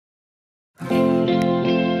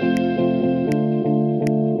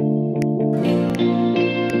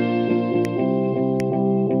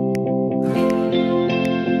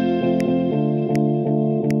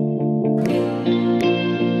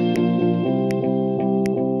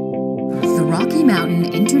Rocky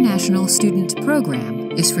Mountain International Student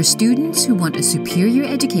Program is for students who want a superior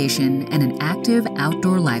education and an active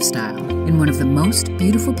outdoor lifestyle in one of the most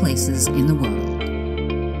beautiful places in the world.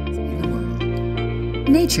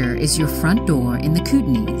 Nature is your front door in the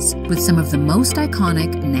Kootenays, with some of the most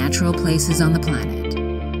iconic natural places on the planet.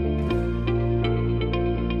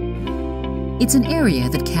 It's an area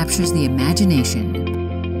that captures the imagination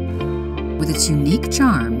with its unique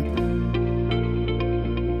charm,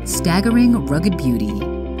 staggering rugged beauty,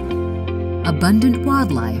 abundant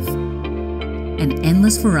wildlife, and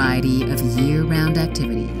endless variety of year-round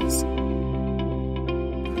activities.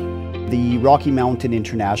 The Rocky Mountain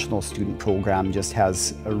International Student Program just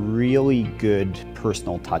has a really good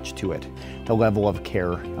personal touch to it. The level of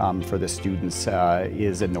care for the students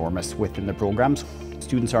is enormous within the programs.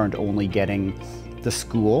 Students aren't only getting the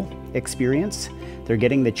school experience, they're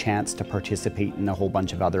getting the chance to participate in a whole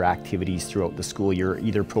bunch of other activities throughout the school year,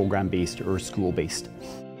 either program-based or school-based.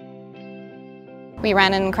 We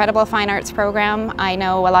run an incredible fine arts program. I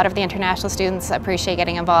know a lot of the international students appreciate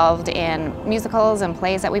getting involved in musicals and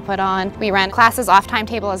plays that we put on. We run classes off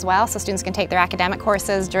timetable as well, so students can take their academic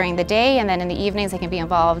courses during the day, and then in the evenings they can be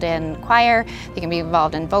involved in choir, they can be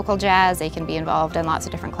involved in vocal jazz, they can be involved in lots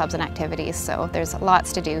of different clubs and activities. So there's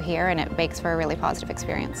lots to do here, and it makes for a really positive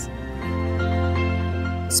experience.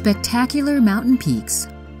 Spectacular mountain peaks,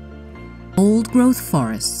 old-growth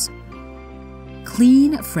forests,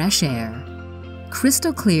 clean, fresh air,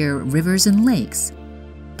 crystal clear rivers and lakes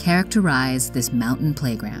characterize this mountain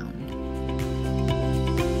playground.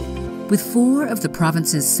 With 4 of the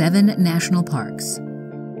province's 7 national parks,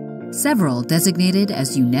 several designated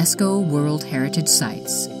as UNESCO World Heritage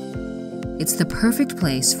Sites, it's the perfect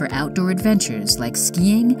place for outdoor adventures like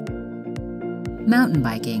skiing, mountain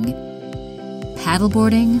biking,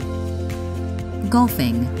 paddleboarding,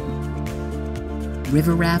 golfing,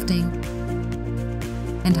 river rafting,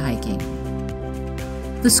 and hiking.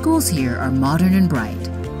 The schools here are modern and bright,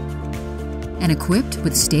 and equipped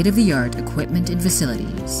with state-of-the-art equipment and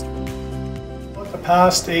facilities. The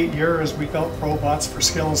past 8 years we built robots for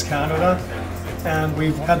Skills Canada, and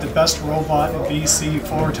we've had the best robot in BC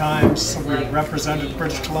 4 times. So we represented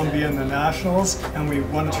British Columbia in the Nationals, and we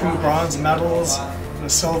won 2 bronze medals and a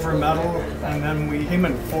silver medal, and then we came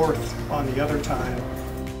in 4th on the other time.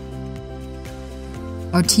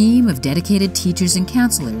 Our team of dedicated teachers and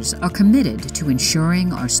counselors are committed to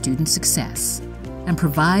ensuring our students' success and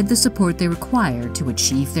provide the support they require to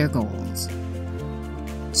achieve their goals.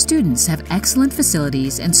 Students have excellent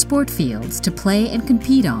facilities and sport fields to play and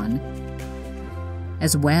compete on,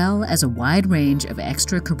 as well as a wide range of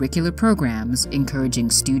extracurricular programs encouraging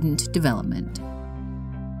student development.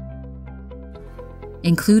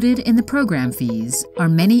 Included in the program fees are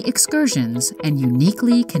many excursions and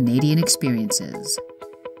uniquely Canadian experiences.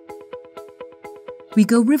 We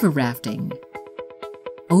go river rafting,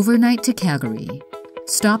 overnight to Calgary,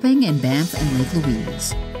 stopping in Banff and Lake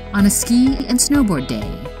Louise, on a ski and snowboard day,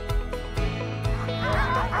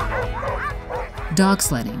 dog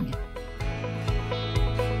sledding,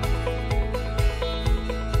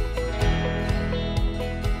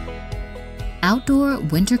 outdoor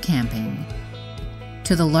winter camping,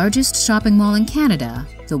 to the largest shopping mall in Canada,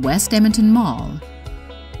 the West Edmonton Mall,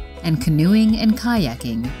 and canoeing and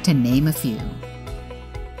kayaking, to name a few.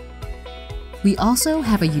 We also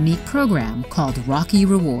have a unique program called Rocky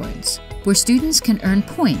Rewards, where students can earn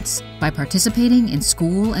points by participating in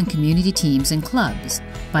school and community teams and clubs,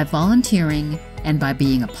 by volunteering, and by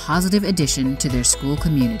being a positive addition to their school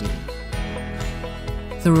community.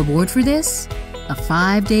 The reward for this? A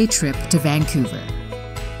 5-day trip to Vancouver.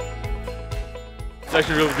 It's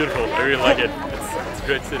actually really beautiful. I really like it. It's a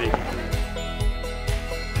great city.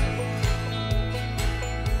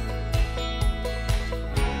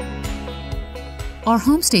 Our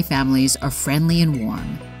homestay families are friendly and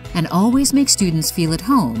warm, and always make students feel at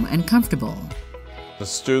home and comfortable. The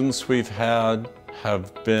students we've had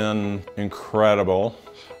have been incredible.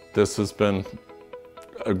 This has been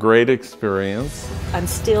a great experience. I'm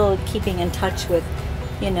still keeping in touch with,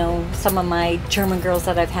 some of my German girls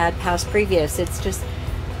that I've had past previous. It's just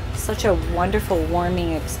such a wonderful,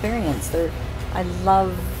 warming experience. I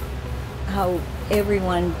love how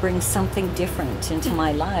everyone brings something different into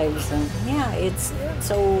my lives, and yeah, it's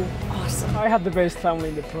so awesome. I have the best family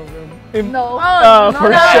in the program. No,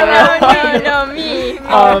 me.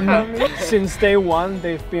 Since day one,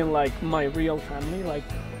 they've been like my real family. Like,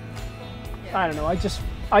 I don't know, I just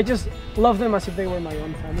love them as if they were my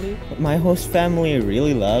own family. What my host family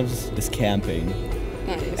really loves is camping.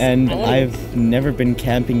 And I've never been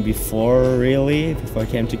camping before I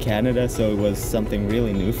came to Canada, so it was something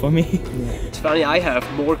really new for me. It's funny, I have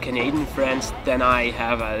more Canadian friends than I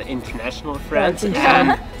have international friends,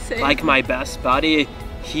 and like my best buddy,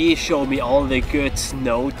 he showed me all the good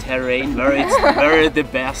snow terrain where the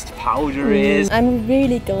best powder is. I'm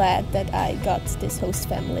really glad that I got this host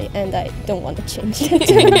family, and I don't want to change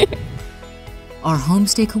it. Our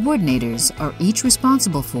homestay coordinators are each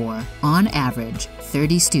responsible for, on average,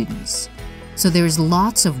 30 students. So there is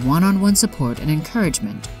lots of one-on-one support and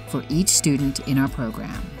encouragement for each student in our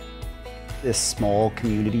program. This small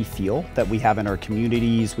community feel that we have in our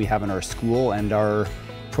communities, we have in our school, and our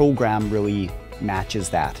program really matches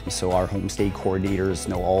that. So our homestay coordinators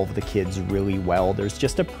know all of the kids really well. There's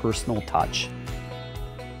just a personal touch.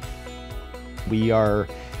 We are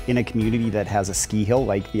in a community that has a ski hill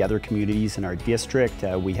like the other communities in our district.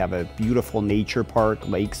 We have a beautiful nature park,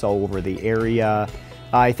 lakes all over the area.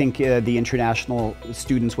 I think the international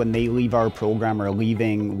students, when they leave our program, are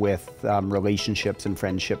leaving with relationships and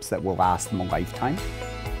friendships that will last them a lifetime.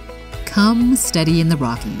 Come study in the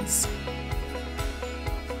Rockies.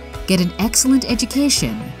 Get an excellent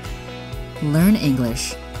education, learn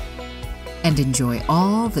English, and enjoy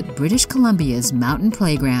all that British Columbia's Mountain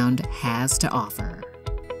Playground has to offer.